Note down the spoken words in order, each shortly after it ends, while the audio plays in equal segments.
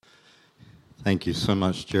Thank you so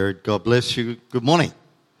much, Jared. God bless you. Good morning.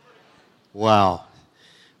 Wow.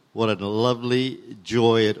 What a lovely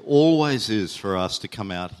joy it always is for us to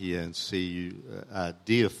come out here and see you,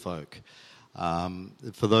 dear folk.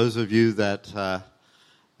 For those of you that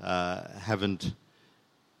haven't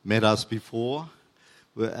met us before,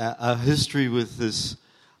 our history with this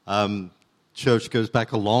church goes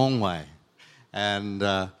back a long way. And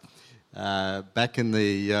back in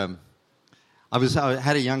the... I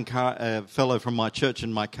had a young fellow from my church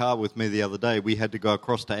in my car with me the other day. We had to go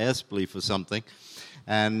across to Aspley for something.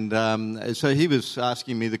 And so he was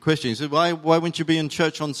asking me the question. He said, why wouldn't you be in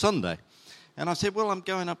church on Sunday? And I said, well, I'm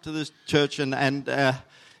going up to this church. And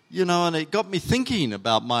it got me thinking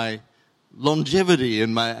about my longevity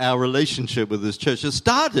and our relationship with this church. It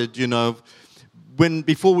started,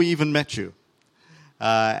 before we even met you.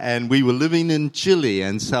 And we were living in Chile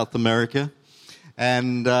and South America.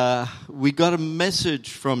 And we got a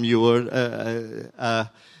message from you.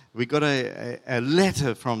 We got a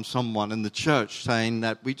letter from someone in the church saying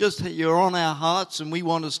that you're on our hearts and we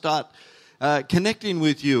want to start connecting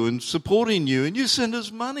with you and supporting you. And you sent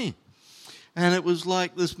us money. And it was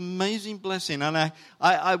like this amazing blessing. And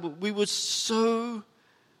we were so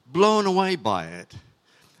blown away by it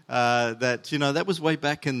that was way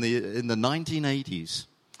back in the 1980s.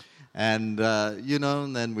 And,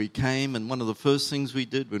 and then we came, and one of the first things we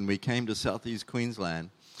did when we came to southeast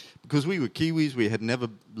Queensland, because we were Kiwis, we had never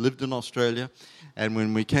lived in Australia, and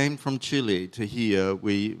when we came from Chile to here,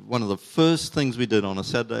 one of the first things we did on a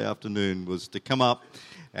Saturday afternoon was to come up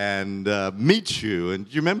and meet you. And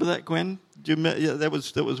do you remember that, Gwen? That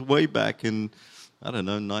was way back in,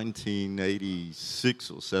 1986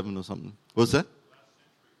 or 7 or something. What was that?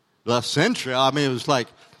 Last century. I mean, it was like,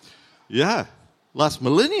 last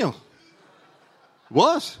millennial.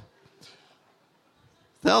 Was.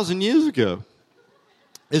 1,000 years ago.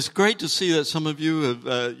 It's great to see that some of you have,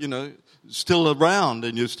 still around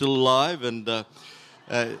and you're still alive and, but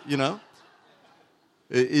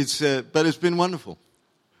it's been wonderful.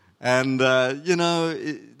 And,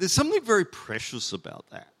 there's something very precious about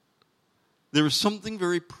that. There is something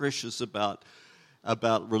very precious about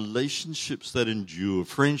relationships that endure,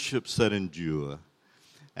 friendships that endure.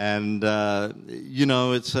 And,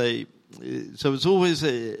 it's always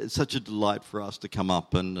such a delight for us to come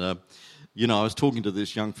up. And, I was talking to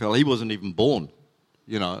this young fella. He wasn't even born.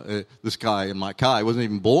 This guy in my car, he wasn't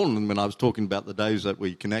even born when I was talking about the days that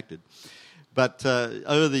we connected. But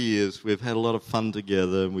over the years, we've had a lot of fun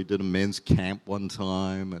together. And we did a men's camp one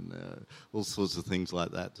time and all sorts of things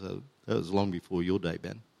like that. So that was long before your day,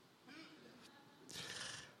 Ben.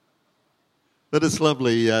 But it's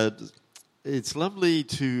lovely. It's lovely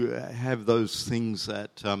to have those things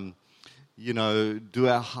that, do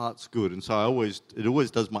our hearts good. And so it always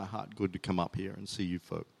does my heart good to come up here and see you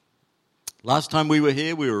folk. Last time we were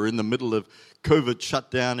here, we were in the middle of COVID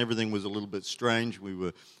shutdown. Everything was a little bit strange. We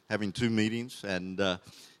were having 2 meetings, and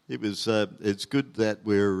it's good that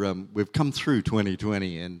we've come through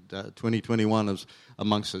 2020, and 2021 is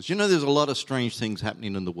amongst us. There's a lot of strange things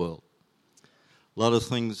happening in the world. A lot of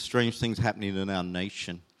strange things happening in our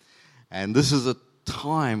nation. And this is a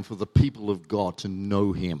time for the people of God to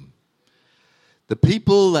know Him. The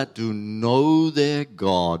people that do know their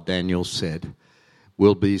God, Daniel said,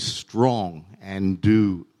 will be strong and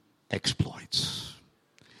do exploits.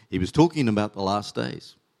 He was talking about the last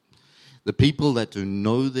days. The people that do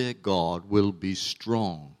know their God will be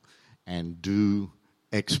strong and do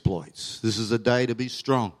exploits. This is a day to be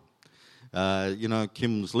strong.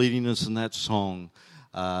 Kim was leading us in that song.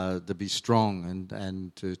 To be strong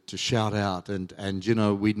and to shout out. And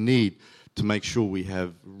we need to make sure we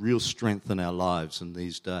have real strength in our lives in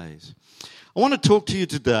these days. I want to talk to you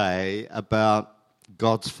today about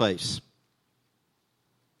God's face.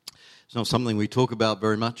 It's not something we talk about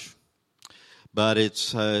very much, but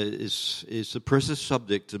it's a precious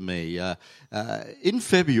subject to me. In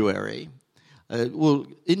January,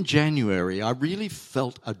 I really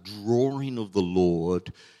felt a drawing of the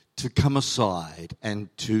Lord to come aside and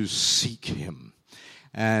to seek Him.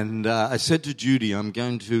 And I said to Judy, I'm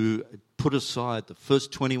going to put aside the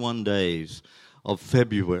first 21 days of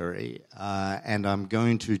February, and I'm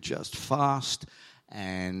going to just fast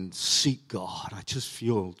and seek God. I just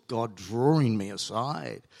feel God drawing me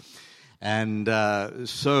aside. And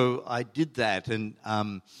so I did that. And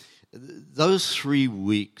those 3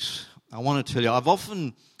 weeks, I want to tell you, I've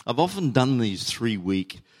often done these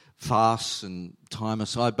 3-week fasts and time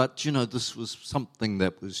aside, but this was something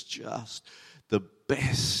that was just the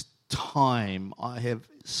best time I have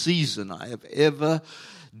ever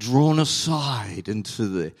drawn aside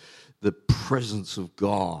into the presence of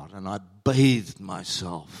God, and I bathed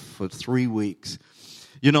myself for 3 weeks.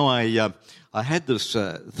 You know, I had this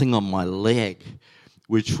thing on my leg,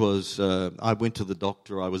 which was, I went to the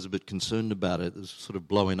doctor. I was a bit concerned about it. It was sort of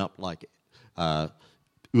blowing up like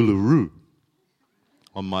Uluru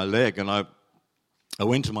on my leg. And I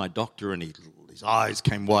went to my doctor, and his eyes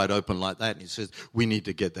came wide open like that, and he says, "We need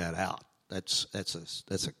to get that out. That's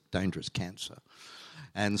a dangerous cancer."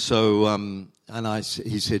 And so,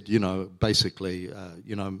 he said, basically,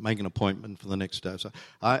 make an appointment for the next day. So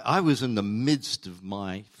I was in the midst of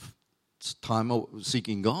my time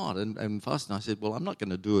seeking God and fasting. I said, well, I'm not going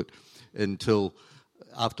to do it until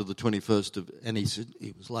after the 21st of, and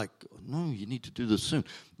he was like, no, you need to do this soon.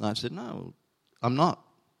 And I said, no, I'm not.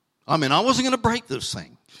 I mean, I wasn't going to break this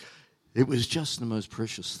thing. It was just the most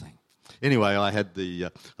precious thing. Anyway,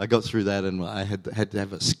 I got through that, and I had to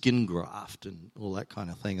have a skin graft and all that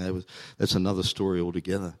kind of thing. That's another story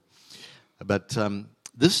altogether. But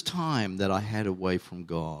this time that I had away from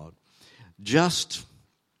God just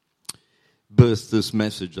birthed this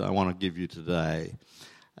message that I want to give you today.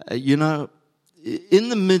 In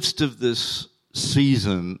the midst of this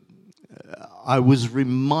season, I was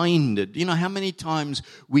reminded, how many times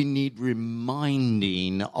we need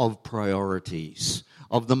reminding of priorities,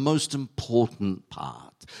 of the most important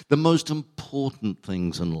part, the most important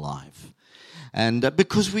things in life. And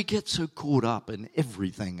because we get so caught up in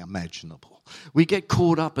everything imaginable. We get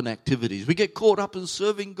caught up in activities. We get caught up in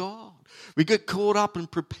serving God. We get caught up in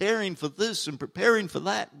preparing for this and preparing for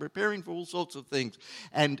that, and preparing for all sorts of things.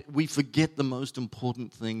 And we forget the most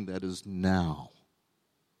important thing, that is now.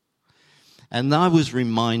 And I was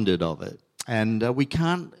reminded of it. And we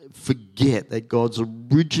can't forget that God's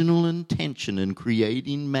original intention in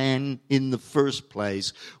creating man in the first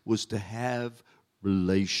place was to have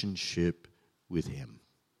relationship with him.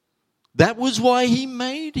 That was why he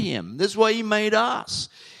made him. That's why he made us.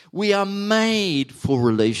 We are made for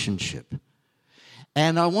relationship.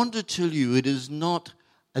 And I want to tell you, it is not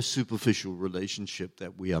a superficial relationship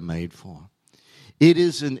that we are made for. It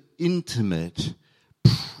is an intimate,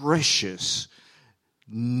 precious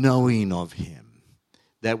knowing of him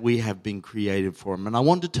that we have been created for him. And I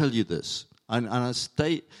want to tell you this, and I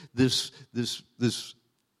state this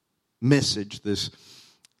message, this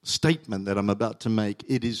statement that I'm about to make,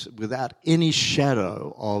 it is without any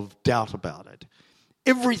shadow of doubt about it.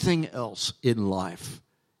 Everything else in life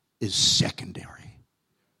is secondary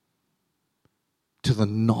to the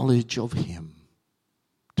knowledge of him,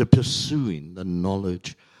 to pursuing the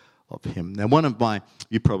knowledge of him. Now,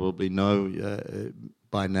 you probably know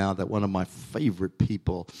by now that one of my favorite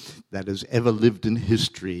people that has ever lived in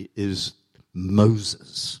history is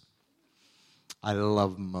Moses. I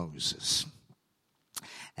love Moses.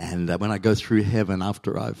 And when I go through heaven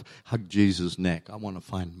after I've hugged Jesus' neck, I want to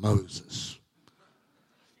find Moses.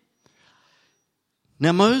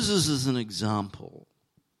 Now, Moses is an example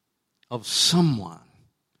of someone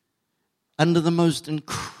under the most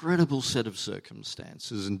incredible set of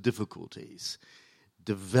circumstances and difficulties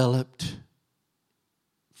developed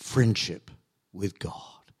friendship with God.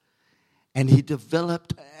 And he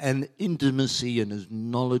developed an intimacy and his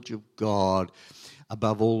knowledge of God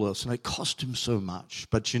above all else. And it cost him so much.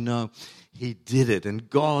 But he did it. And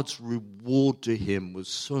God's reward to him was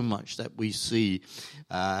so much that we see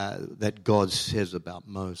that God says about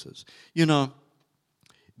Moses.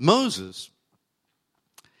 Moses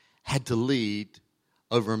had to lead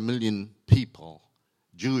over 1 million people,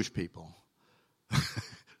 Jewish people.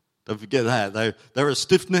 Don't forget that. They're a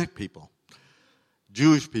stiff-necked people.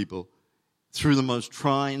 Jewish people, through the most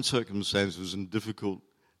trying circumstances and difficult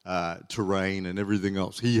terrain and everything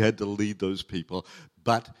else. He had to lead those people.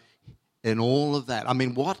 But in all of that,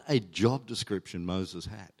 what a job description Moses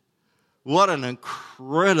had. What an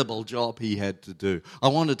incredible job he had to do. I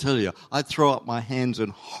want to tell you, I'd throw up my hands in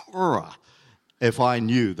horror if I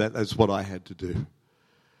knew that that's what I had to do.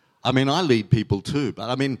 I lead people too,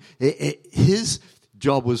 but his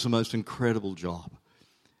job was the most incredible job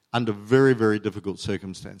under very, very difficult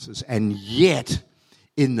circumstances. And yet,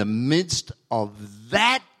 in the midst of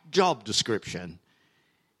that job description,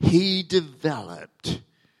 he developed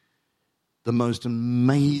the most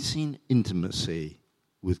amazing intimacy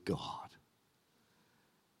with God.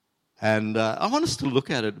 And I want us to look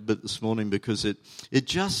at it a bit this morning because it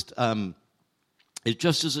just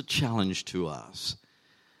is a challenge to us.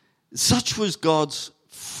 Such was God's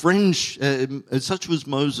friendship, such was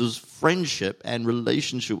Moses' friendship and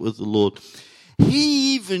relationship with the Lord.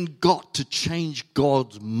 He even got to change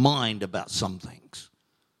God's mind about some things.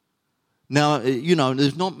 Now,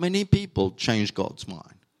 there's not many people change God's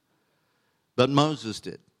mind, but Moses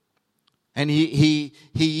did. And he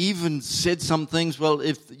even said some things, well,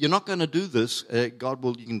 if you're not going to do this, God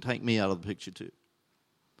will, you can take me out of the picture too.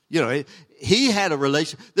 You know, he had a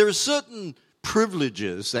relation. There are certain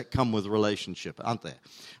privileges that come with a relationship, aren't there?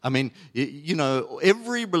 I mean, you know,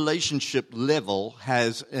 every relationship level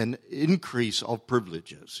has an increase of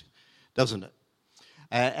privileges, doesn't it?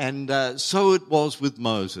 And so it was with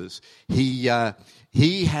Moses. He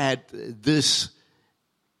had this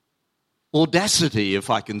audacity, if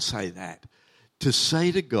I can say that, to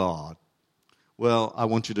say to God, well, I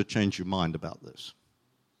want you to change your mind about this.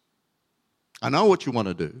 I know what you want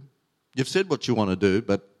to do. You've said what you want to do,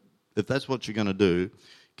 but if that's what you're going to do,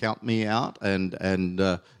 count me out. And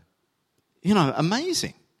you know,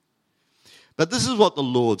 amazing. But this is what the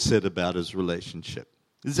Lord said about his relationship.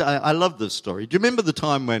 I love this story. Do you remember the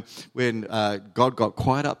time when God got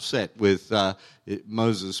quite upset with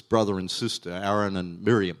Moses' brother and sister, Aaron and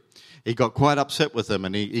Miriam? He got quite upset with them,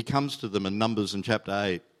 and he comes to them in Numbers in chapter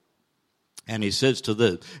 8, and he says to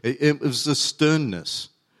them, it was the sternness,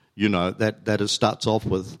 you know, that it starts off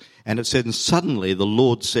with. And it said, and suddenly the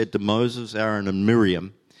Lord said to Moses, Aaron, and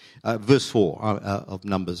Miriam, verse 4 of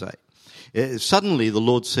Numbers 8. Suddenly the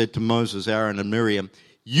Lord said to Moses, Aaron, and Miriam,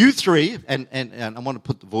 you three, and I want to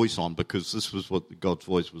put the voice on because this was what God's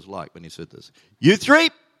voice was like when he said this. You three,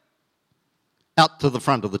 out to the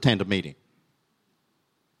front of the tent of meeting.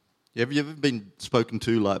 Have you ever been spoken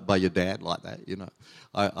to like by your dad like that? You know,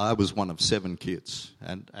 I was one of 7 kids,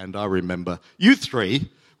 and I remember you three,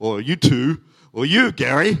 or you two, or you,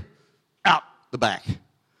 Gary, out the back.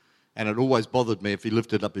 And it always bothered me if he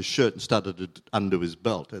lifted up his shirt and started to undo his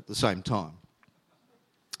belt at the same time.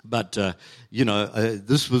 But, you know,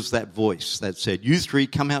 this was that voice that said, you three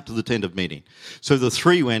come out to the tent of meeting. So the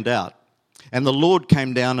 3 went out. And the Lord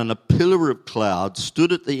came down in a pillar of cloud,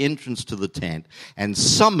 stood at the entrance to the tent, and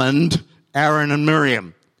summoned Aaron and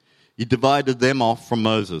Miriam. He divided them off from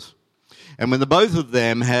Moses. And when the both of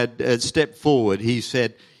them had stepped forward, he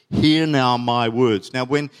said, hear now my words. Now,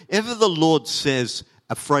 whenever the Lord says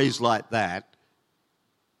a phrase like that,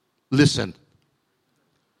 listen.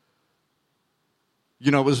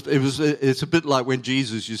 You know, it's a bit like when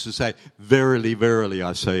Jesus used to say, verily, verily,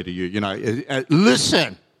 I say to you. You know,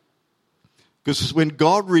 listen. Because when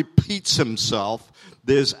God repeats himself,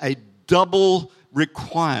 there's a double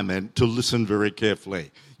requirement to listen very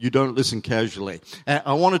carefully. You don't listen casually.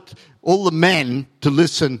 I want all the men to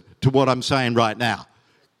listen to what I'm saying right now.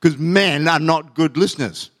 Because men are not good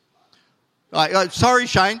listeners. Sorry,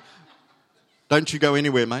 Shane. Don't you go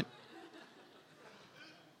anywhere, mate.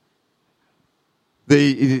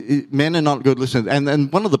 The men are not good listeners.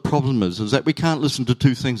 And one of the problems is that we can't listen to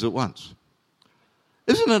 2 things at once.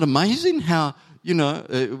 Isn't it amazing how, you know,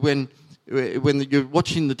 when you're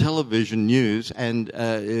watching the television news and,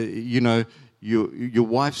 you know, your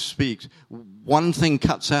wife speaks, one thing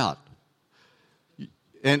cuts out.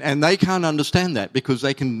 And they can't understand that because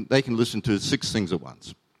they can listen to 6 things at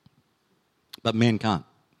once. But men can't.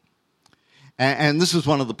 And this is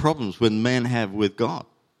one of the problems when men have with God,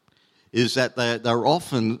 is that they're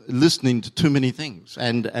often listening to too many things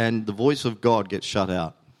and the voice of God gets shut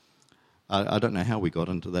out. I don't know how we got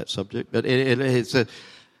into that subject, but it's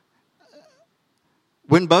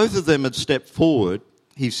when both of them had stepped forward,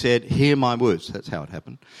 he said, hear my words. That's how it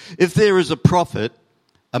happened. If there is a prophet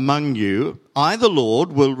among you, I, the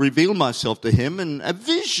Lord, will reveal myself to him in a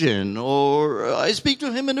vision, or I speak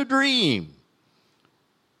to him in a dream.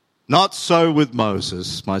 Not so with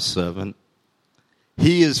Moses, my servant.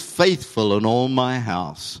 He is faithful in all my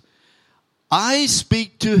house. I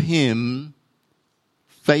speak to him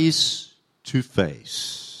face to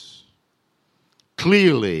face.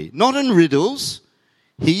 Clearly, not in riddles.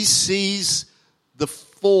 He sees the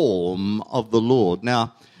form of the Lord.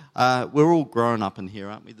 Now, we're all grown up in here,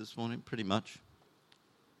 aren't we, this morning, pretty much?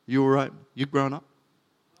 You all right? You grown up?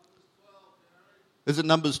 Is it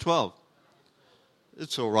Numbers 12?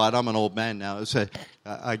 It's all right. I'm an old man now, so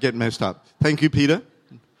I get messed up. Thank you, Peter.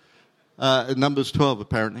 Numbers 12,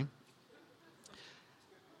 apparently.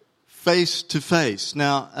 Face to face.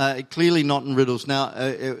 Now, clearly not in riddles. Now,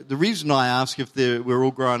 the reason I ask if we're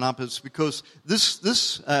all grown up is because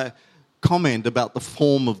this comment about the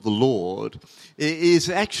form of the Lord is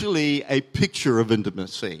actually a picture of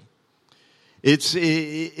intimacy. It's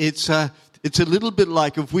a little bit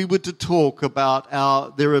like if we were to talk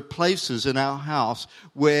about there are places in our house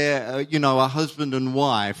where, a husband and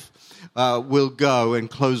wife will go and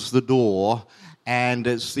close the door, and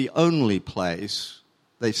it's the only place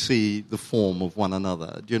they see the form of one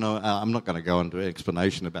another. I'm not going to go into an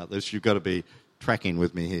explanation about this. You've got to be tracking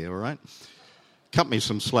with me here, all right? Cut me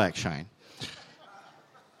some slack, Shane.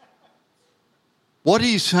 What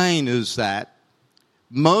he's saying is that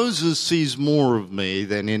Moses sees more of me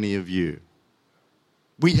than any of you.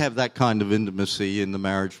 We have that kind of intimacy in the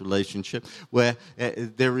marriage relationship where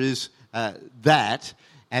there is that,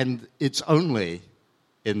 and it's only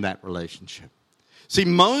in that relationship. See,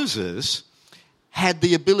 Moses had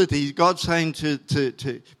the ability, God saying to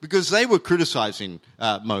because they were criticizing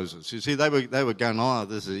Moses. You see, they were going, oh,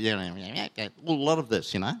 this is, a lot of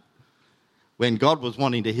this, when God was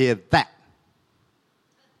wanting to hear that.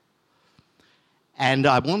 And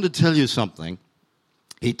I want to tell you something.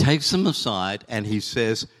 He takes them aside and he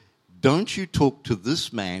says, don't you talk to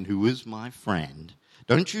this man who is my friend.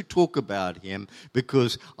 Don't you talk about him,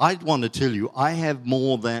 because I want to tell you, I have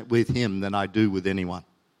more with him than I do with anyone.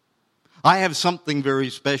 I have something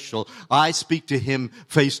very special. I speak to him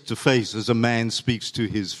face to face as a man speaks to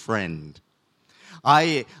his friend.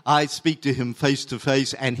 I speak to him face to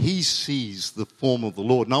face, and he sees the form of the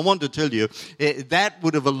Lord. And I want to tell you, that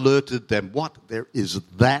would have alerted them. What? There is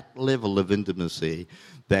that level of intimacy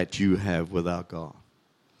that you have with our God.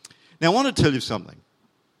 Now, I want to tell you something.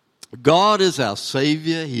 God is our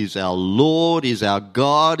Savior. He's our Lord. He's our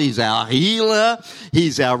God. He's our healer.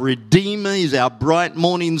 He's our Redeemer. He's our bright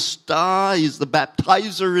morning star. He's the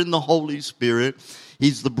baptizer in the Holy Spirit.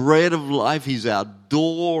 He's the bread of life. He's our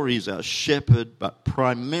door. He's our shepherd. But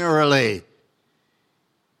primarily,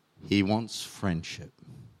 he wants friendship.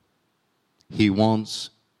 He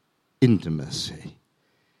wants intimacy.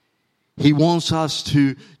 He wants us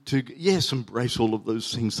to yes, embrace all of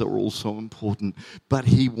those things that are all so important, but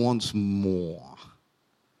he wants more.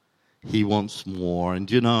 He wants more. And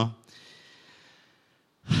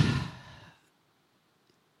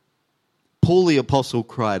Paul the Apostle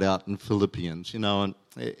cried out in Philippians, and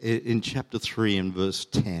in chapter 3 and verse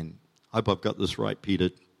 10. I hope I've got this right, Peter.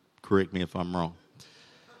 Correct me if I'm wrong.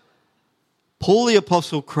 Paul the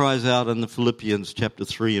Apostle cries out in the Philippians chapter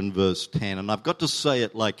 3 and verse 10, and I've got to say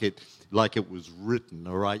it like it was written,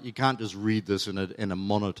 all right? You can't just read this in a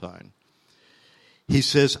monotone. He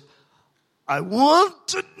says, I want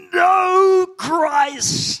to know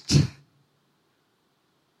Christ.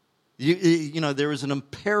 There is an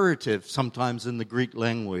imperative sometimes in the Greek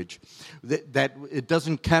language that it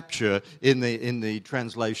doesn't capture in the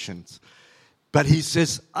translations. But he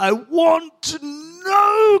says, I want to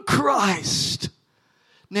know Christ.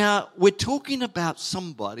 Now, we're talking about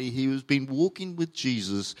somebody who has been walking with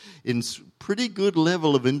Jesus in pretty good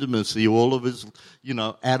level of intimacy all of his,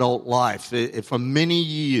 adult life for many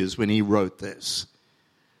years when he wrote this.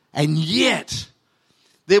 And yet,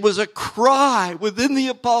 there was a cry within the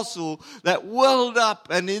apostle that welled up,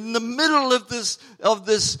 and in the middle of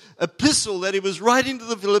this epistle that he was writing to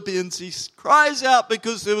the Philippians, he cries out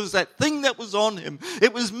because there was that thing that was on him.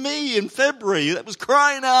 It was me in February that was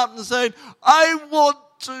crying out and saying, I want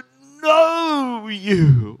to know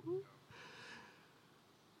you.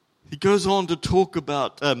 He goes on to talk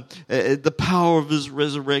about the power of his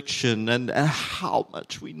resurrection and how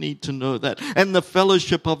much we need to know that, and the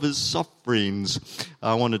fellowship of his sufferings.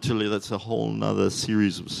 I want to tell you that's a whole other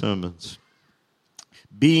series of sermons.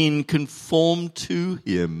 Being conformed to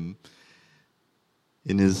him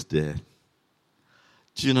in his death.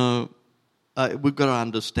 Do you know, we've got to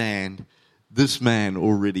understand this man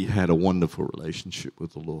already had a wonderful relationship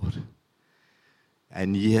with the Lord.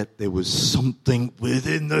 And yet there was something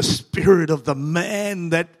within the spirit of the man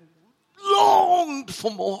that longed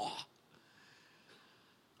for more.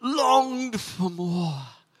 Longed for more.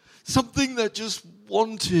 Something that just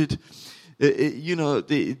wanted,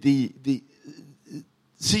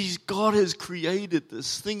 See, God has created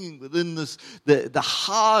this thing within the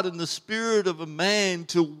heart and the spirit of a man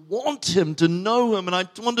to want him, to know him. And I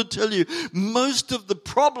want to tell you, most of the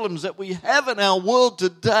problems that we have in our world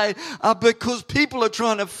today are because people are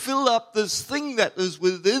trying to fill up this thing that is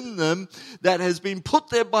within them that has been put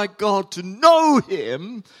there by God to know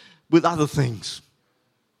him with other things.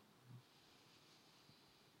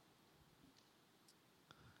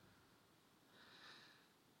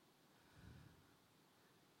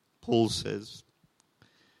 Paul says,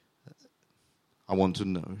 I want to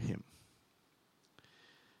know him.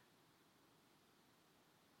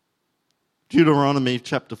 Deuteronomy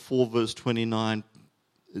chapter 4 verse 29,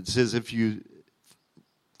 it says, if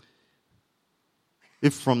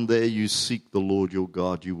from there you seek the Lord your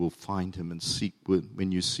God, you will find him, and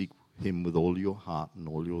when you seek him with all your heart and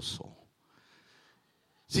all your soul.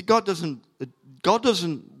 See, God doesn't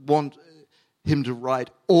want him to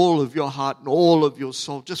write all of your heart and all of your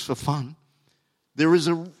soul just for fun. There is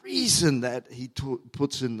a reason that he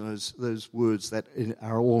puts in those words that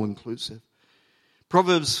are all inclusive.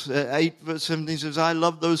 Proverbs 8 verse 17 says, I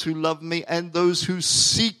love those who love me, and those who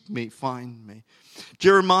seek me find me.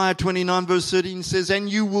 Jeremiah 29 verse 13 says, and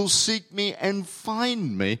you will seek me and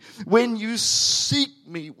find me when you seek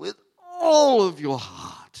me with all of your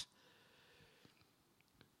heart.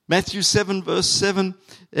 Matthew 7 verse 7,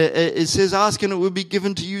 it says, ask and it will be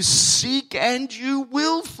given to you. Seek and you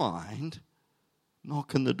will find.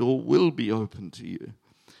 Knock and the door will be open to you.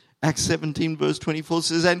 Acts 17 verse 24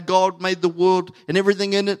 says, and God made the world and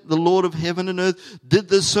everything in it, the Lord of heaven and earth, did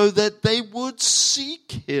this so that they would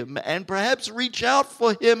seek him and perhaps reach out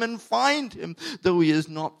for him and find him, though he is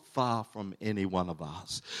not far from any one of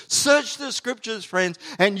us. Search the scriptures, friends,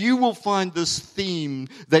 and you will find this theme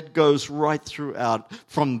that goes right throughout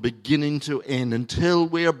from beginning to end until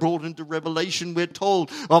we are brought into Revelation. We're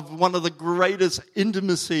told of one of the greatest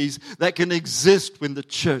intimacies that can exist when the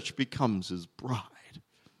church becomes his bride.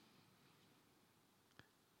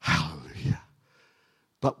 Hallelujah.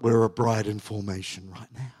 But we're a bride in formation right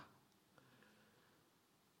now.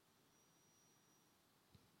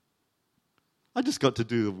 I just got to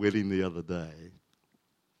do the wedding the other day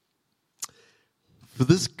for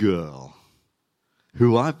this girl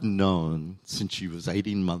who I've known since she was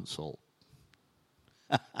 18 months old.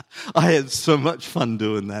 I had so much fun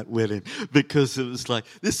doing that wedding because it was like,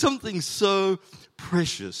 there's something so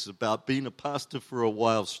precious about being a pastor for a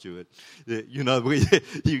while, Stuart. You know,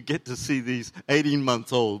 you get to see these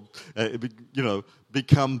 18-month-old,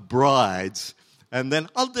 become brides, and then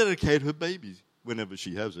I'll dedicate her baby whenever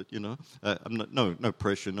she has it, you know. No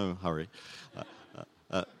pressure, no hurry.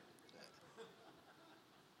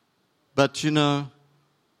 But, you know,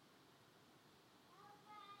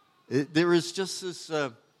 there is just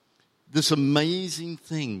this amazing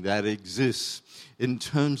thing that exists in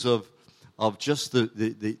terms of just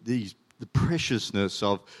the preciousness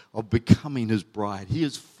of becoming his bride. He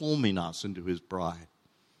is forming us into his bride.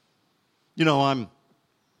 You know,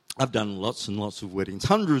 I've done lots and lots of weddings,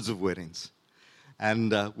 hundreds of weddings.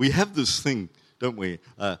 And we have this thing, don't we,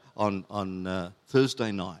 on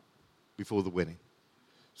Thursday night before the wedding.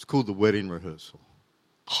 It's called the wedding rehearsal.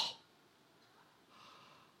 Oh,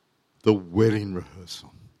 the wedding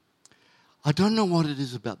rehearsal. I don't know what it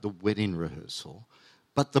is about the wedding rehearsal,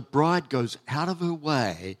 but the bride goes out of her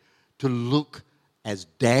way to look as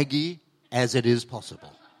daggy as it is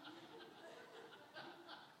possible.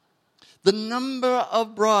 The number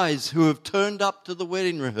of brides who have turned up to the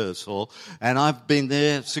wedding rehearsal, and I've been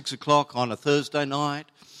there at 6 o'clock on a Thursday night,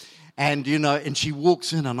 and, you know, and she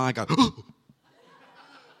walks in and I go, oh!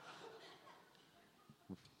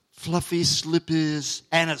 Fluffy slippers,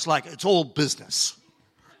 and it's like, it's all business.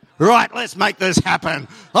 Right, let's make this happen.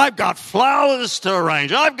 I've got flowers to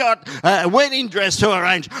arrange. I've got a wedding dress to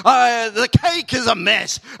arrange. The cake is a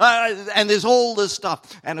mess. And there's all this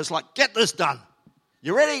stuff. And it's like, get this done.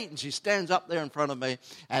 You ready? And she stands up there in front of me,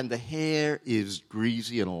 and the hair is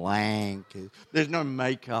greasy and lank. There's no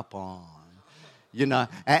makeup on, you know,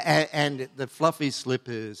 and the fluffy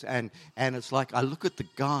slippers. And it's like, I look at the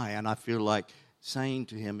guy, and I feel like saying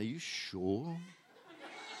to him, are you sure?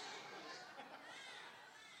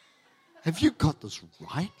 Have you got this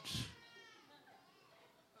right?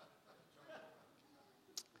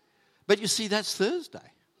 But you see, that's Thursday.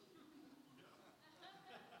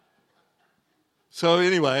 So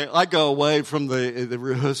anyway, I go away from the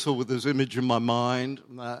rehearsal with this image in my mind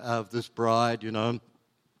of this bride, you know.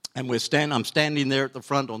 And I'm standing there at the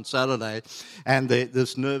front on Saturday, and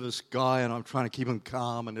this nervous guy, and I'm trying to keep him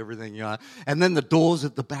calm and everything, you know. And then the doors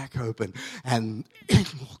at the back open, and in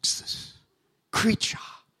walks this creature.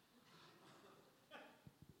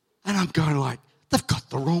 And I'm going like, they've got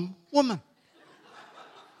the wrong woman.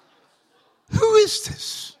 Who is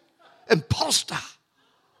this imposter?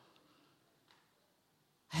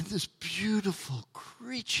 And this beautiful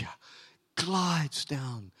creature glides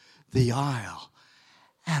down the aisle.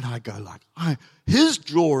 And I go like, his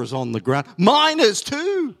jaw is on the ground. Mine is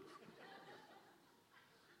too.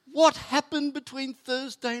 What happened between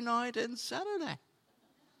Thursday night and Saturday?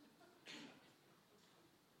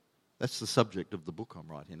 That's the subject of the book I'm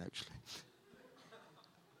writing, actually.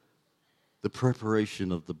 The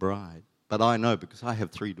preparation of the bride. But I know because I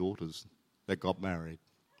have 3 daughters that got married.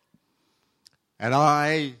 And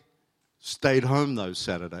I stayed home those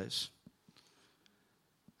Saturdays.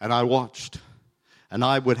 And I watched. And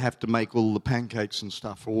I would have to make all the pancakes and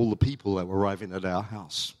stuff for all the people that were arriving at our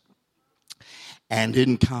house. And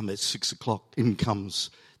at 6 o'clock, in comes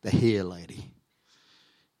the hair lady.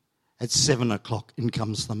 At 7 o'clock, in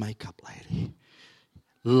comes the makeup lady.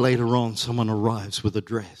 Later on, someone arrives with a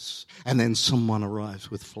dress. And then someone arrives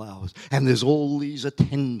with flowers. And there's all these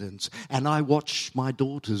attendants. And I watch my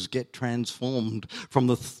daughters get transformed from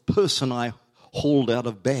the person I hauled out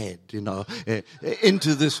of bed, you know,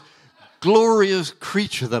 into this glorious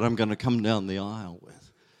creature that I'm going to come down the aisle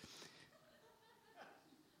with.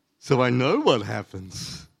 So I know what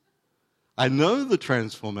happens. I know the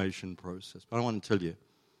transformation process. But I want to tell you,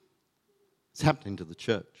 it's happening to the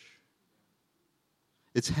church.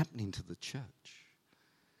 It's happening to the church.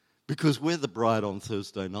 Because we're the bride on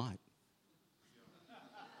Thursday night.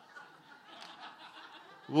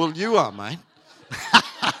 Well, you are, mate.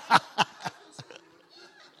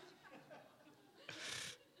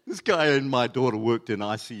 This guy and my daughter worked in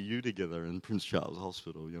ICU together in Prince Charles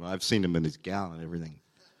Hospital. You know, I've seen him in his gown and everything.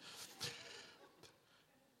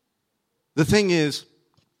 The thing is,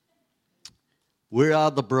 we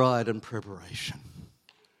are the bride in preparation.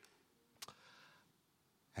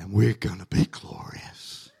 And we're going to be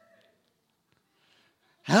glorious.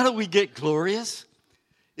 How do we get glorious?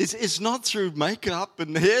 It's not through makeup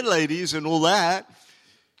and hair ladies and all that.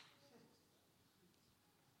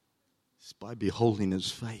 It's by beholding his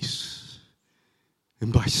face.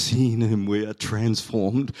 And by seeing him, we are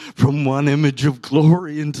transformed from one image of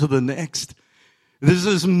glory into the next.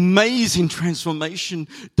 This amazing transformation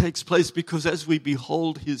takes place because as we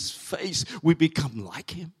behold his face, we become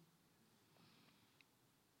like him.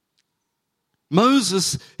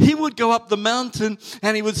 Moses, he would go up the mountain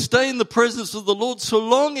and he would stay in the presence of the Lord so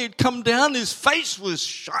long he'd come down, his face was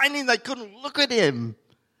shining, they couldn't look at him.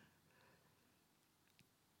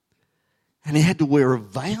 And he had to wear a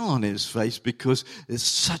veil on his face because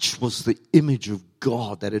such was the image of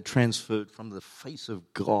God that had transferred from the face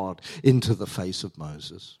of God into the face of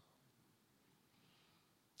Moses.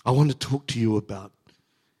 I want to talk to you about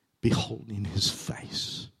beholding his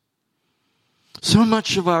face. So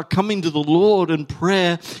much of our coming to the Lord in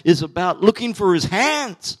prayer is about looking for his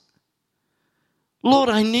hands. Lord,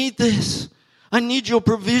 I need this. I need your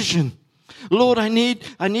provision. Lord, I need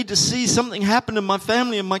to see something happen in my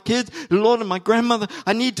family and my kids. Lord, and my grandmother.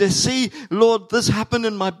 I need to see, Lord, this happen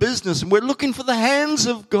in my business. And we're looking for the hands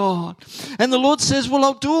of God. And the Lord says, well,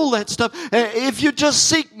 I'll do all that stuff. If you just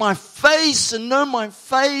seek my face and know my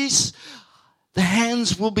face, the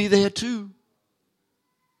hands will be there too.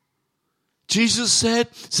 Jesus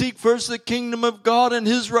said, seek first the kingdom of God and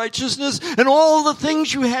his righteousness, and all the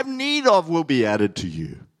things you have need of will be added to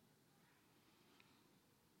you.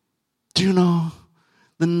 Do you know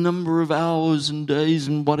the number of hours and days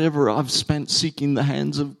and whatever I've spent seeking the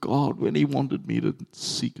hands of God when he wanted me to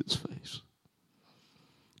seek his face,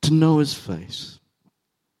 to know his face?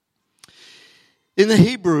 In the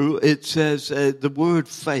Hebrew, it says the word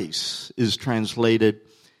face is translated,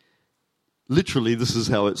 literally this is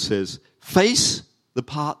how it says, face, the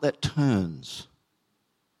part that turns.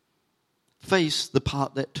 Face, the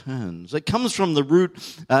part that turns. It comes from the root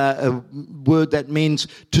word that means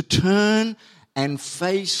to turn and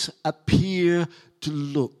face, appear, to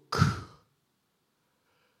look.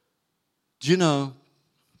 Do you know,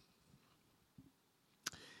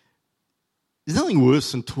 there's nothing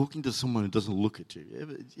worse than talking to someone who doesn't look at you.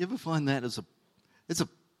 You ever find that it's a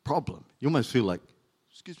problem? You almost feel like,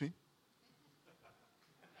 excuse me.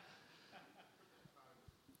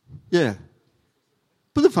 Yeah.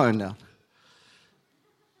 Put the phone down.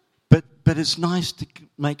 But it's nice to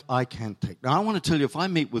make eye contact. Now, I want to tell you, if I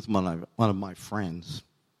meet with one of my friends,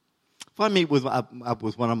 if I meet with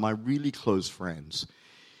one of my really close friends,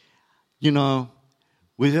 you know,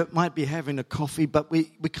 we might be having a coffee, but we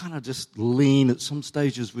kind of just lean at some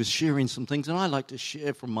stages. We're sharing some things, and I like to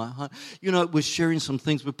share from my heart. You know, we're sharing some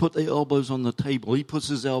things. We put the elbows on the table. He puts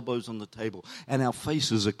his elbows on the table, and our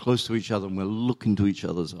faces are close to each other, and we're looking to each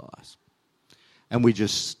other's eyes. And we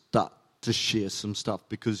just start to share some stuff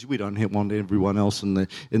because we don't want everyone else in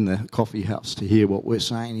the coffee house to hear what we're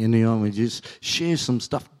saying. You know, we just share some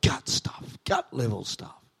stuff, gut level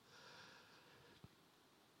stuff.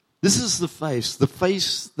 This is the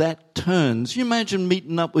face that turns. You imagine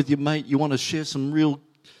meeting up with your mate, you want to share some real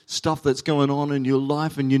stuff that's going on in your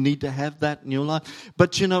life and you need to have that in your life.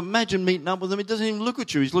 But, you know, imagine meeting up with him, he doesn't even look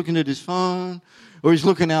at you. He's looking at his phone or he's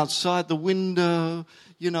looking outside the window,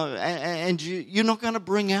 you know, and you're not going to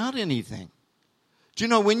bring out anything. Do you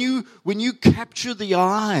know, when you capture the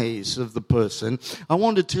eyes of the person, I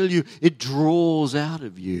want to tell you, it draws out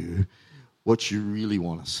of you what you really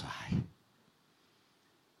want to say.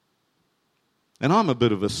 And I'm a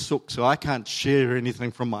bit of a sook, so I can't share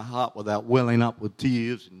anything from my heart without welling up with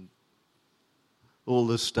tears and all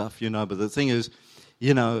this stuff, you know. But the thing is,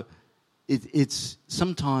 you know, it's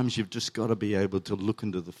sometimes you've just got to be able to look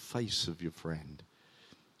into the face of your friend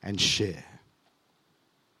and share.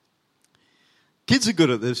 Kids are good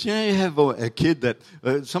at this. You know, you have a kid that,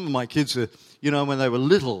 some of my kids, you know, when they were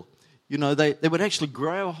little, you know, they would actually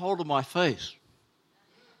grab a hold of my face.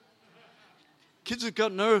 Kids have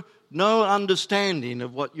got no no understanding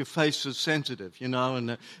of what your face is sensitive,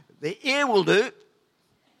 and the ear will do.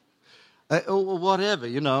 Or whatever,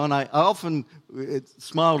 and I often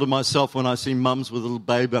smile to myself when I see mums with little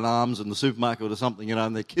baby arms in the supermarket or something,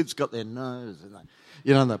 and their kids got their nose,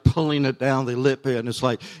 and they're pulling it down their lip, and it's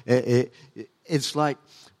like, this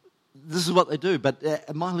is what they do.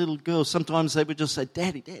 But my little girls, sometimes they would just say,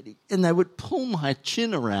 "Daddy, Daddy," and they would pull my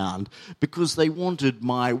chin around because they wanted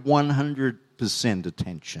my 100%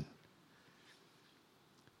 attention.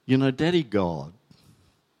 Daddy God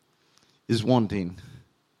is wanting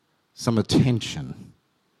some attention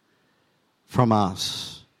from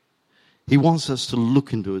us. He wants us to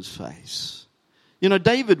look into his face.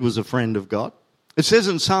 David was a friend of God. It says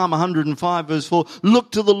in Psalm 105 verse 4,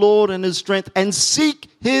 "Look to the Lord and his strength and seek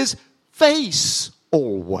his face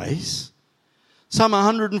always." Psalm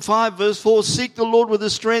 105 verse 4, "Seek the Lord with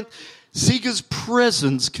his strength. Seek his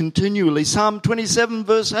presence continually." Psalm 27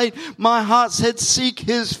 verse 8, "My heart said, seek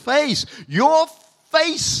his face. Your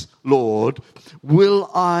face, Lord, will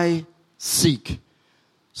I seek."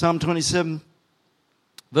 Psalm 27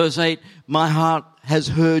 verse 8, "My heart has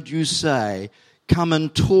heard you say, come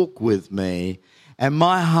and talk with me." And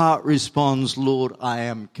my heart responds, "Lord, I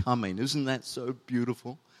am coming." Isn't that so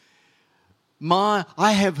beautiful? I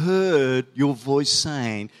have heard your voice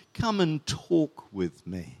saying, "Come and talk with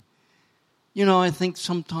me." I think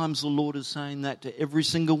sometimes the Lord is saying that to every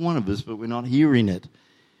single one of us, but we're not hearing it.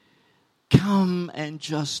 Come and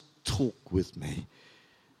just talk with me.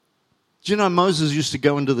 Do you know Moses used to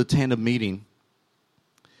go into the tent of meeting?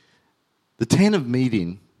 The tent of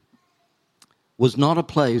meeting was not a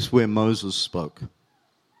place where Moses spoke.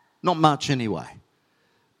 Not much anyway.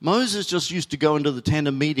 Moses just used to go into the tent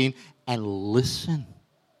of meeting and listen.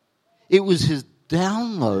 It was his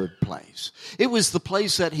download place. It was the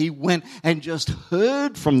place that he went and just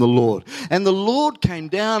heard from the Lord. And the Lord came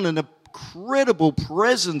down in a incredible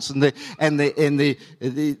presence and the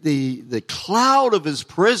cloud of his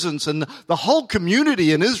presence, and the whole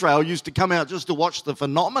community in Israel used to come out just to watch the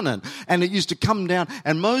phenomenon, and it used to come down,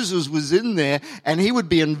 and Moses was in there and he would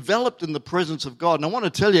be enveloped in the presence of God. And I want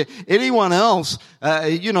to tell you, anyone else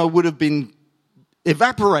would have been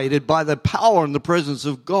evaporated by the power and the presence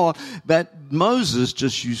of God, but Moses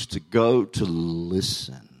just used to go to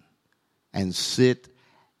listen and sit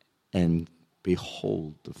and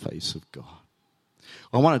behold the face of God.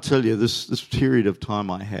 I want to tell you, this period of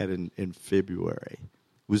time I had in February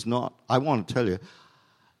was not, I want to tell you,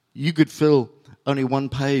 you could fill only one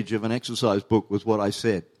page of an exercise book with what I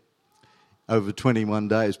said over 21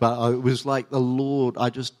 days. But it was like the Lord,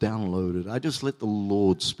 I just downloaded. I just let the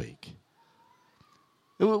Lord speak.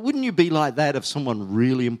 Wouldn't you be like that if someone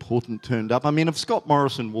really important turned up? I mean, if Scott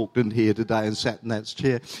Morrison walked in here today and sat in that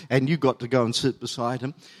chair and you got to go and sit beside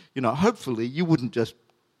him, hopefully you wouldn't just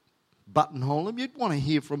buttonhole him. You'd want to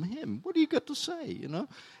hear from him. What do you got to say,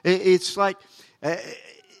 It's like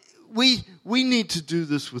we need to do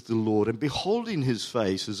this with the Lord, and beholding his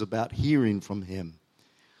face is about hearing from him.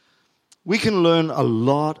 We can learn a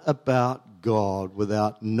lot about God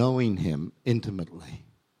without knowing him intimately.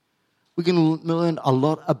 We can learn a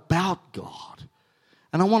lot about God.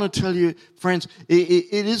 And I want to tell you, friends,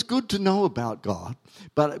 it is good to know about God,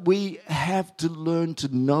 but we have to learn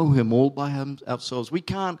to know him all by ourselves. We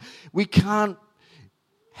can't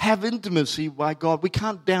have intimacy by God. We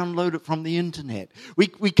can't download it from the internet. We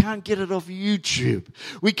can't get it off YouTube.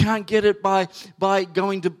 We can't get it by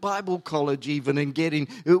going to Bible college even and getting.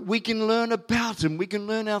 We can learn about him. We can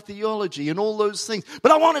learn our theology and all those things.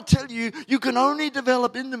 But I want to tell you, you can only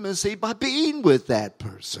develop intimacy by being with that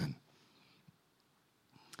person.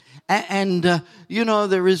 And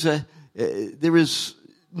there is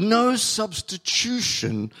no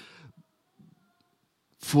substitution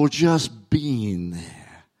for just being there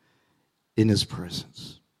in his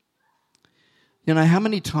presence. How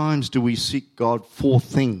many times do we seek God for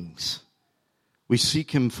things? We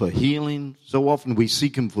seek him for healing. So often we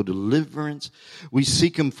seek him for deliverance. We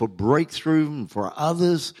seek him for breakthrough and for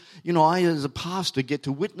others. I as a pastor get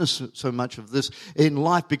to witness so much of this in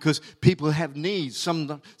life because people have needs.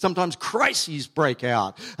 Sometimes crises break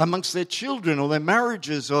out amongst their children or their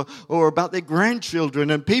marriages or about their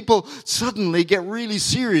grandchildren, and people suddenly get really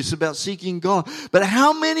serious about seeking God. But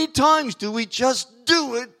how many times do we just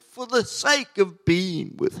do it for the sake of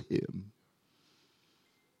being with him?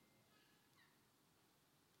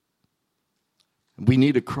 We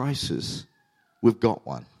need a crisis. We've got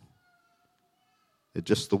one. It's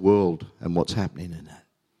just the world and what's happening in it.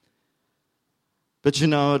 But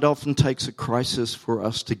it often takes a crisis for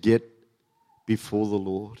us to get before the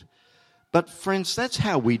Lord. But friends, that's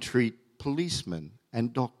how we treat policemen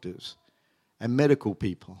and doctors and medical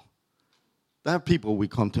people. They are people we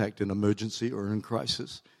contact in emergency or in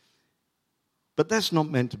crisis. But that's not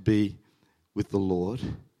meant to be with the Lord.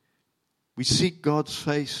 We seek God's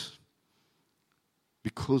face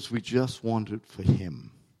because we just want it for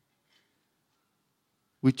Him.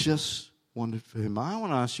 We just want it for Him. I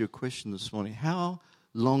want to ask you a question this morning. How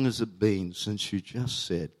long has it been since you just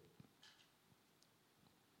said,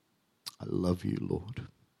 I love you, Lord.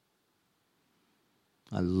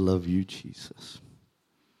 I love you, Jesus.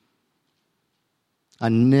 I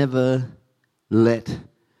never let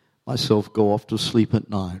myself go off to sleep at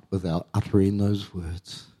night without uttering those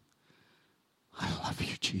words. I love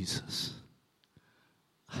you, Jesus.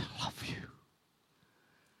 I love you.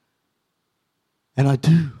 And I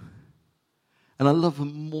do. And I love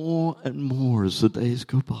Him more and more as the days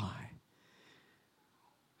go by.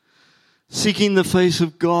 Seeking the face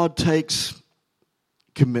of God takes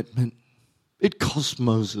commitment. It cost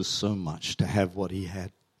Moses so much to have what he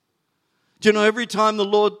had. Do you know, every time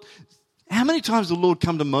how many times the Lord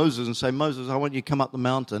come to Moses and say, Moses, I want you to come up the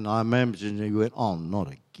mountain? I imagine he went, oh,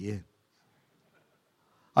 not again.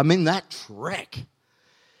 I mean, that trek.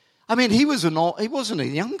 I mean, he wasn't a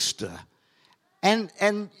youngster. And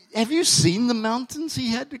have you seen the mountains he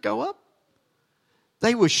had to go up?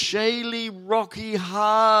 They were shaly, rocky,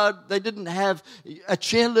 hard. They didn't have a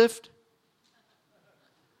chairlift.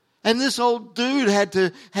 And this old dude had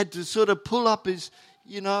to sort of pull up his,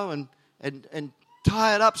 and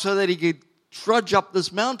tie it up so that he could trudge up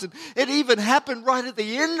this mountain. It even happened right at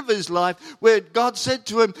the end of his life where God said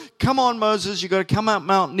to him, come on, Moses, you've got to come up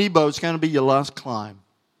Mount Nebo. It's going to be your last climb.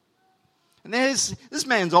 And this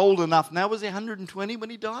man's old enough now. Was he 120 when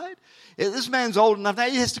he died? This man's old enough now.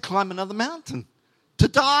 He has to climb another mountain to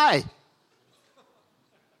die.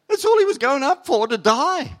 That's all he was going up for, to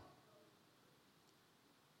die.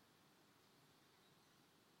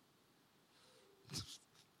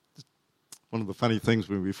 One of the funny things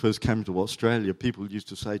when we first came to Australia, people used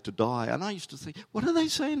to say to die. And I used to think, what are they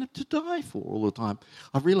saying to die for all the time?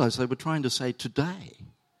 I realized they were trying to say today.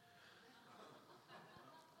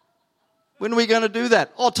 When are we going to do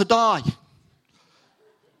that? Oh, to die.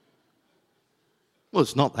 Well,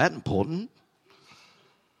 it's not that important.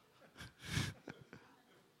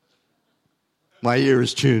 My ear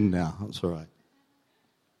is tuned now. That's all right.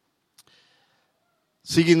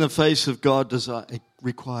 Seeking the face of God it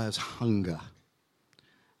requires hunger.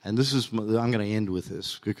 And I'm going to end with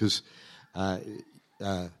this because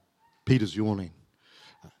Peter's yawning.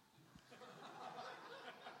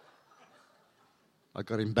 I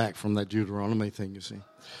got him back from that Deuteronomy thing, you see.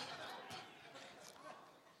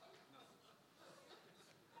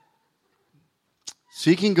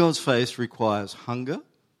 Seeking God's face requires hunger,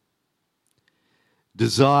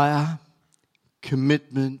 desire,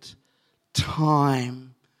 commitment,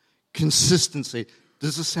 time, consistency.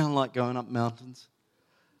 Does this sound like going up mountains?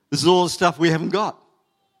 This is all the stuff we haven't got.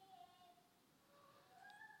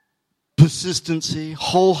 Persistency,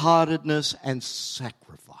 wholeheartedness, and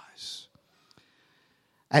sacrifice.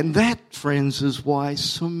 And that, friends, is why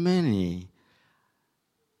so many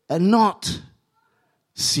are not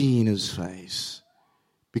seeing His face.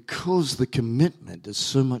 Because the commitment is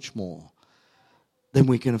so much more than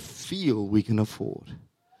we can feel we can afford.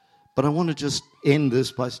 But I want to just end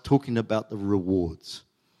this by talking about the rewards.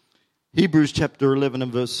 Hebrews chapter 11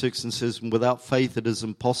 and verse 6 and says, without faith it is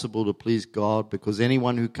impossible to please God, because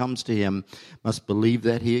anyone who comes to Him must believe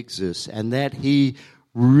that He exists and that He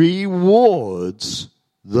rewards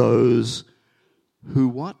those who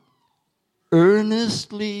what?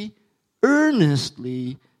 Earnestly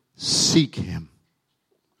seek Him.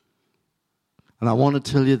 And I want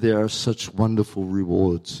to tell you there are such wonderful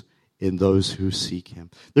rewards in those who seek Him.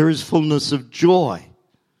 There is fullness of joy.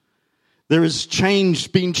 There is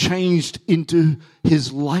being changed into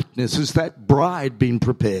His likeness. Is that bride being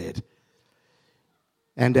prepared?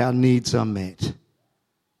 And our needs are met.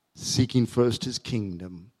 Seeking first His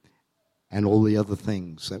kingdom, and all the other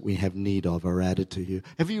things that we have need of are added to you.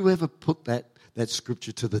 Have you ever put that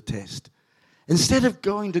scripture to the test? Instead of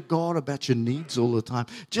going to God about your needs all the time,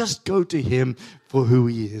 just go to Him for who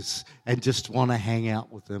He is and just want to hang out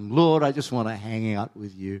with Him. Lord, I just want to hang out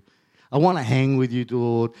with you. I want to hang with you,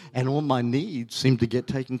 Lord, and all my needs seem to get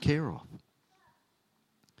taken care of.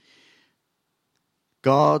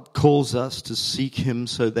 God calls us to seek Him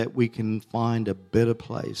so that we can find a better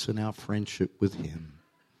place in our friendship with Him.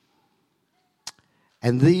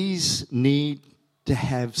 And these need to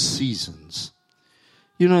have seasons.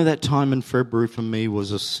 You know, that time in February for me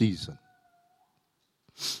was a season.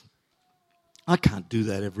 I can't do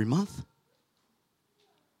that every month.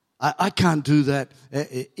 I can't do that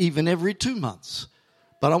even every 2 months.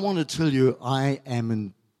 But I want to tell you,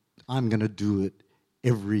 I'm I'm going to do it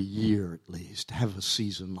every year at least, have a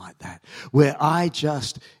season like that, where I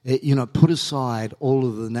just, put aside all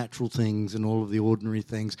of the natural things and all of the ordinary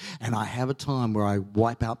things, and I have a time where I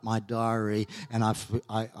wipe out my diary, and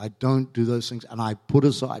I don't do those things, and I put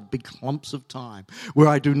aside big clumps of time where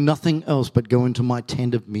I do nothing else but go into my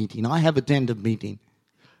tent of meeting. I have a tent of meeting.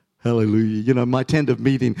 Hallelujah. My tent of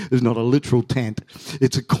meeting is not a literal tent.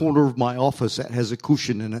 It's a corner of my office that has a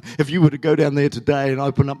cushion in it. If you were to go down there today and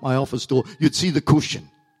open up my office door, you'd see the cushion.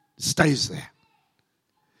 It stays there.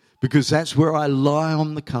 Because that's where I lie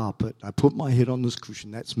on the carpet. I put my head on this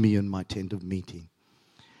cushion. That's me in my tent of meeting.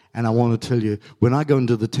 And I want to tell you, when I go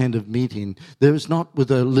into the tent of meeting, there is not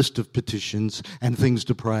with a list of petitions and things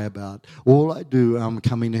to pray about. All I do, I'm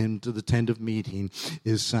coming into the tent of meeting,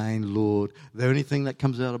 is saying, Lord, the only thing that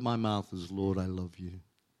comes out of my mouth is, Lord, I love you.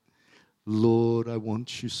 Lord, I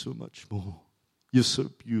want you so much more. You're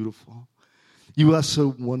so beautiful. You are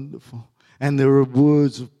so wonderful. And there are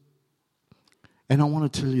words of, and I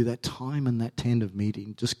want to tell you that time in that tent of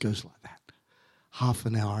meeting just goes like that. Half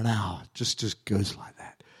an hour, just goes like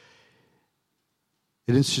that.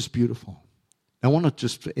 And it's just beautiful. I want to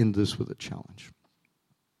just end this with a challenge.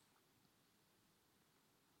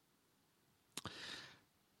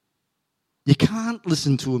 You can't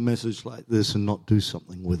listen to a message like this and not do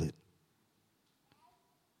something with it.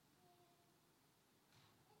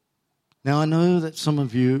 Now, I know that some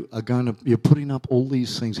of you you're putting up all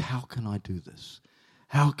these things. How can I do this?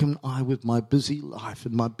 How can I, with my busy life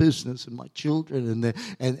and my business and my children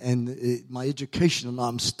and my education, and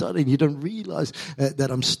I'm studying. You don't realize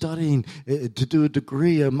that I'm studying to do a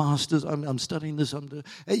degree, a master's. I'm studying this.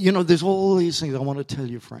 There's all these things I want to tell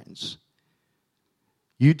you, friends.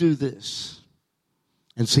 You do this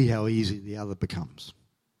and see how easy the other becomes.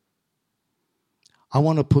 I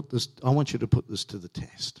want you to put this to the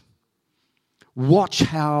test. Watch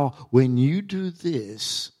how when you do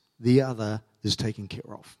this, the other is taken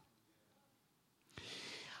care of.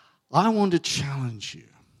 I want to challenge you.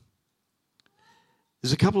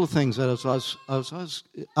 There's a couple of things that I was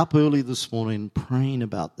up early this morning praying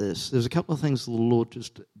about this. There's a couple of things the Lord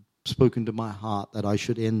just spoken to my heart that I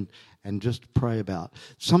should end and just pray about.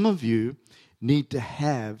 Some of you need to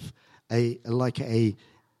have an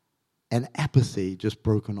apathy just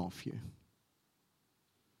broken off you.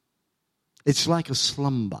 It's like a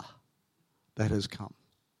slumber that has come.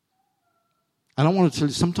 And I want to tell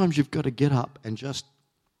you, sometimes you've got to get up and just...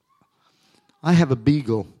 I have a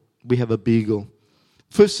beagle. We have a beagle.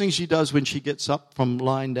 First thing she does when she gets up from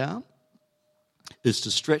lying down is to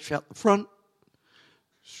stretch out the front,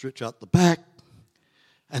 stretch out the back,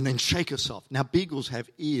 and then shake herself. Now, beagles have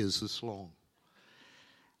ears this long.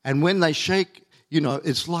 And when they shake,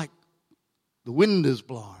 it's like the wind is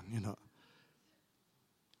blowing, And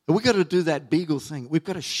we've got to do that beagle thing. We've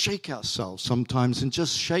got to shake ourselves sometimes and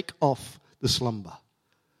just shake off the slumber.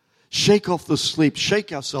 Shake off the sleep,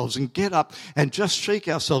 shake ourselves and get up and just shake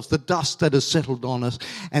ourselves, the dust that has settled on us,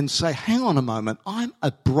 and say, hang on a moment, I'm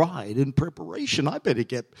a bride in preparation. I better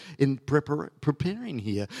get in preparing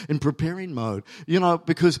here, in preparing mode.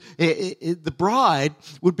 Because the bride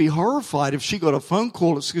would be horrified if she got a phone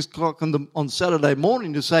call at 6 o'clock on Saturday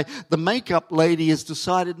morning to say, the makeup lady has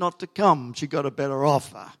decided not to come. She got a better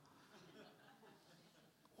offer.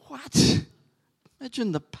 What?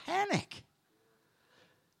 Imagine the panic.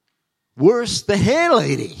 Worse, the hair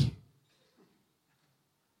lady.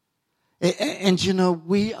 And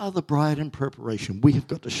we are the bride in preparation. We have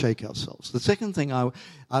got to shake ourselves. The second thing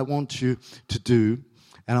I want you to do,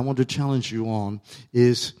 and I want to challenge you on,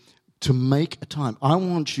 is to make a time. I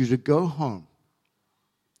want you to go home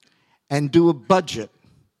and do a budget.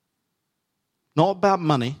 Not about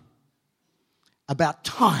money, about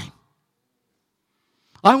time.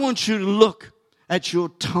 I want you to look at your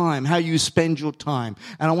time, how you spend your time.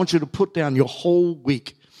 And I want you to put down your whole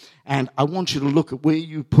week. And I want you to look at where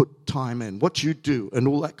you put time in, what you do, and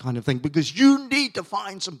all that kind of thing. Because you need to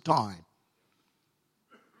find some time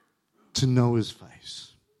to know His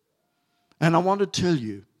face. And I want to tell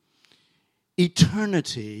you,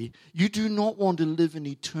 eternity, you do not want to live in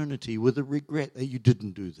eternity with a regret that you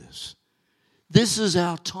didn't do this. This is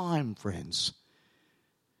our time, friends.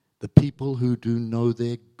 The people who do know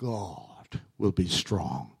their God will be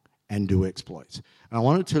strong and do exploits. And I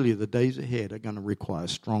want to tell you, the days ahead are going to require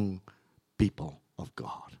strong people of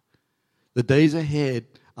God. The days ahead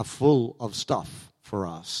are full of stuff for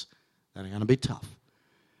us that are going to be tough.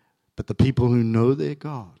 But the people who know their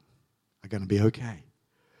God are going to be okay.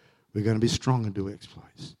 We're going to be strong and do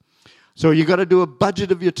exploits. So you've got to do a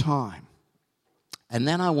budget of your time. And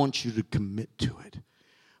then I want you to commit to it.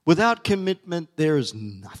 Without commitment, there is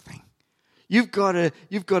nothing. You've got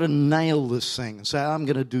to nail this thing and say, I'm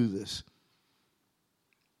going to do this.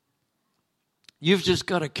 You've just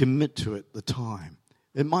got to commit to it, the time.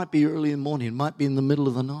 It might be early in the morning. It might be in the middle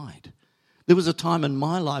of the night. There was a time in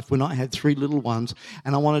my life when I had 3 little ones,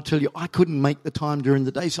 and I want to tell you, I couldn't make the time during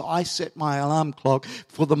the day, so I set my alarm clock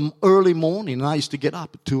for the early morning, and I used to get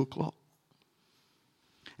up at 2 o'clock.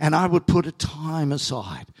 And I would put a time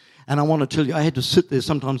aside. And I want to tell you, I had to sit there.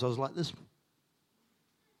 Sometimes I was like this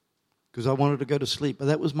because I wanted to go to sleep. But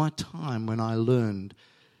that was my time when I learned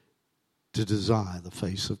to desire the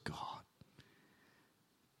face of God.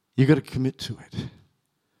 You've got to commit to it.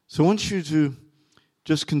 So I want you to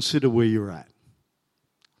just consider where you're at.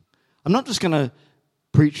 I'm not just going to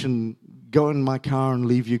preach and go in my car and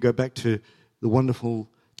leave you, go back to the wonderful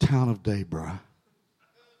town of Dayborough.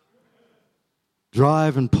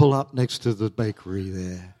 Drive and pull up next to the bakery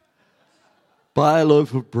there. Buy a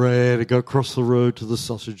loaf of bread and go across the road to the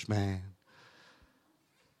sausage man.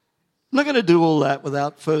 I'm not going to do all that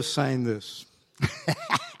without first saying this.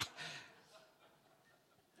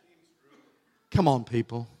 Come on,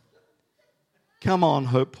 people. Come on,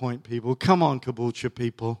 Hope Point people. Come on, Caboolture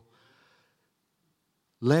people.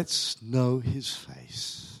 Let's know his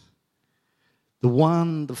face.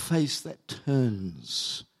 The face that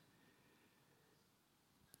turns.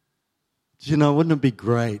 You know, wouldn't it be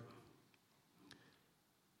great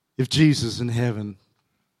if Jesus in heaven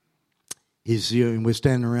is here and we're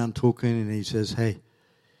standing around talking and he says, hey,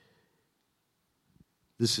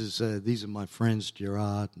 these are my friends,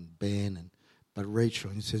 Gerard and Ben, but Rachel.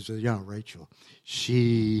 And he says, well, yeah, Rachel,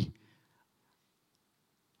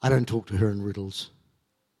 I don't talk to her in riddles.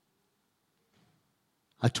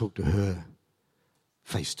 I talk to her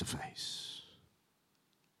face to face.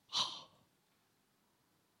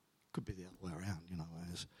 Could be the other way around, you know.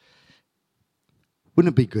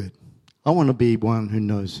 Wouldn't it be good? I want to be one who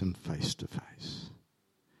knows him face to face.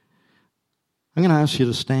 I'm going to ask you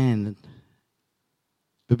to stand.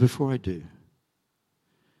 But before I do,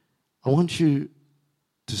 I want you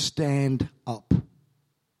to stand up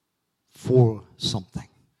for something.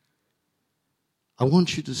 I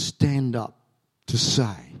want you to stand up to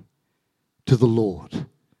say to the Lord,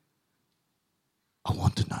 I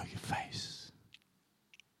want to know your face.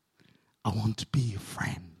 I want to be your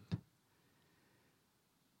friend.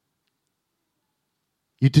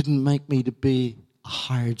 You didn't make me to be a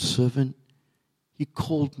hired servant. You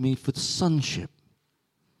called me for sonship.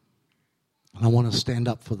 And I want to stand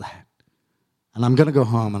up for that. And I'm going to go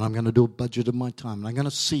home and I'm going to do a budget of my time. And I'm going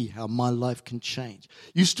to see how my life can change.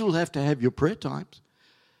 You still have to have your prayer times.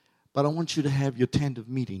 But I want you to have your tent of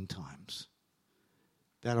meeting times.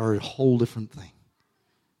 That are a whole different thing.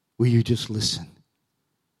 Where you just listen.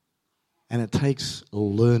 And it takes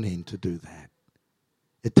learning to do that.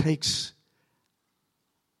 It takes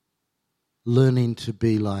learning to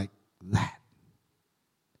be like that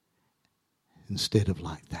instead of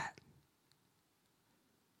like that.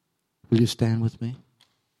 Will you stand with me?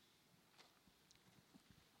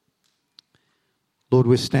 Lord,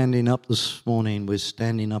 we're standing up this morning. We're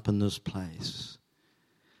standing up in this place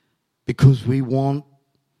because we want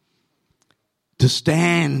to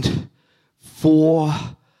stand for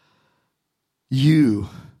you.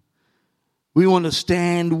 We want to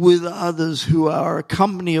stand with others who are a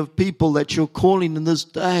company of people that you're calling in this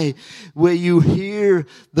day, where you hear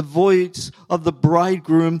the voice of the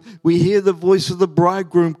bridegroom. We hear the voice of the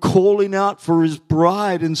bridegroom calling out for his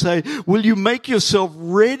bride and say, will you make yourself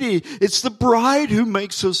ready? It's the bride who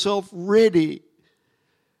makes herself ready.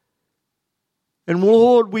 And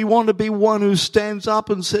Lord, we want to be one who stands up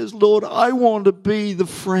and says, Lord, I want to be the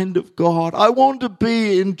friend of God. I want to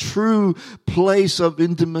be in true place of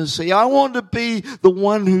intimacy. I want to be the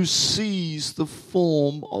one who sees the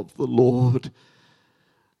form of the Lord.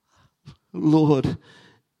 Lord,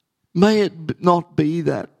 may it not be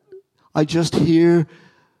that I just hear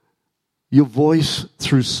your voice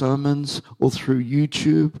through sermons or through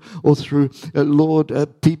YouTube or through, Lord,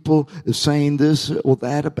 people saying this or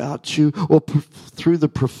that about you or through the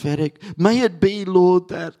prophetic. May it be, Lord,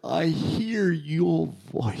 that I hear your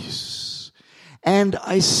voice and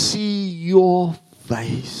I see your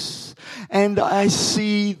face and I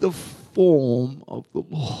see the form of the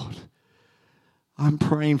Lord. I'm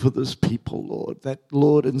praying for this people, Lord, that,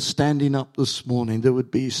 Lord, in standing up this morning, there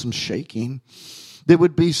would be some shaking. There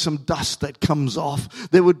would be some dust that comes off.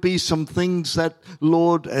 There would be some things that,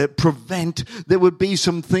 Lord, prevent. There would be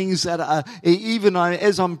some things that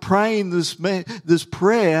as I'm praying this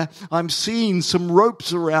prayer, I'm seeing some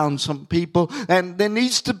ropes around some people. And there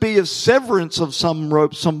needs to be a severance of some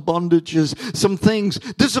ropes, some bondages, some things.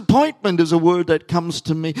 Disappointment is a word that comes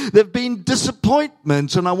to me. There have been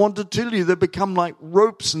disappointments, and I want to tell you, they become like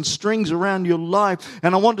ropes and strings around your life.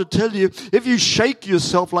 And I want to tell you, if you shake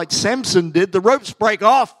yourself like Samson did, the ropes break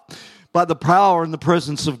off by the power and the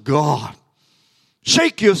presence of God.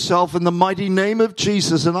 Shake yourself in the mighty name of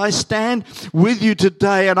Jesus. And I stand with you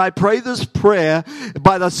today and I pray this prayer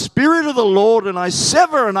by the Spirit of the Lord, and I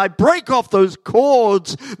sever and I break off those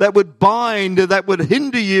cords that would bind, that would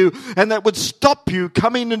hinder you, and that would stop you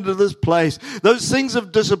coming into this place. Those things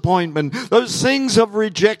of disappointment, those things of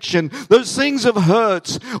rejection, those things of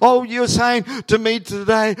hurts. Oh, you're saying to me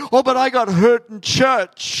today, oh, but I got hurt in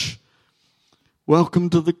church.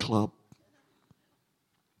 Welcome to the club.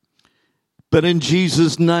 But in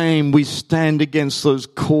Jesus' name, we stand against those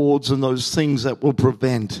cords and those things that will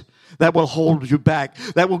prevent, that will hold you back,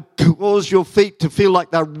 that will cause your feet to feel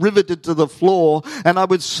like they're riveted to the floor. And I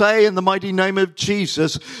would say in the mighty name of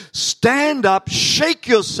Jesus, stand up, shake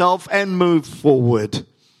yourself, and move forward.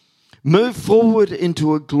 Move forward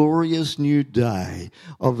into a glorious new day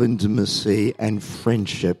of intimacy and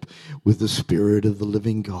friendship with the Spirit of the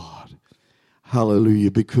living God.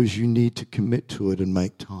 Hallelujah, because you need to commit to it and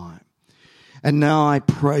make time. And now I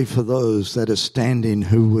pray for those that are standing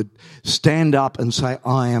who would stand up and say,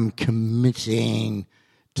 I am committing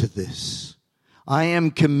to this. I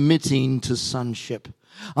am committing to sonship.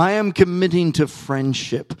 I am committing to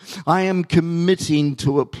friendship. I am committing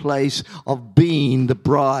to a place of being the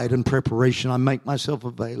bride and preparation. I make myself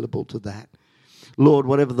available to that. Lord,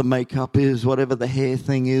 whatever the makeup is, whatever the hair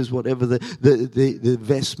thing is, whatever the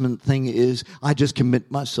vestment thing is, I just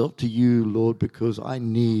commit myself to you, Lord, because I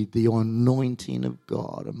need the anointing of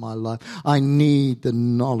God in my life. I need the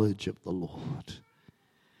knowledge of the Lord.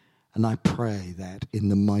 And I pray that in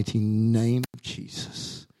the mighty name of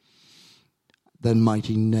Jesus. The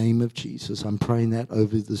mighty name of Jesus. I'm praying that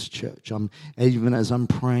over this church. Even as I'm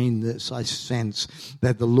praying this, I sense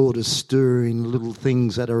that the Lord is stirring little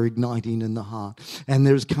things that are igniting in the heart. And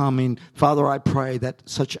there's coming, Father, I pray that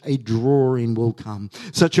such a drawing will come,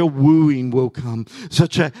 such a wooing will come,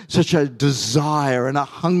 such a desire and a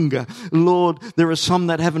hunger. Lord, there are some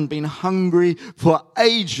that haven't been hungry for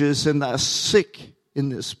ages and they're sick in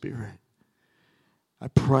their spirit. I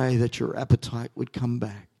pray that your appetite would come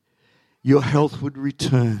back. Your health would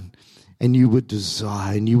return, and you would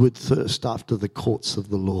desire, and you would thirst after the courts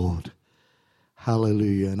of the Lord.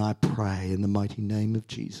 Hallelujah. And I pray in the mighty name of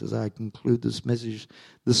Jesus, I conclude this message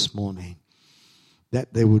this morning,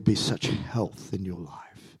 that there would be such health in your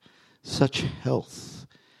life, such health.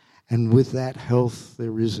 And with that health,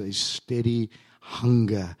 there is a steady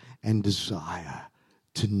hunger and desire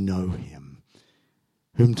to know him,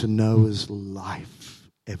 whom to know is life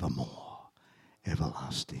evermore,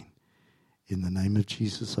 everlasting. In the name of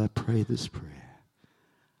Jesus, I pray this prayer.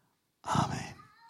 Amen.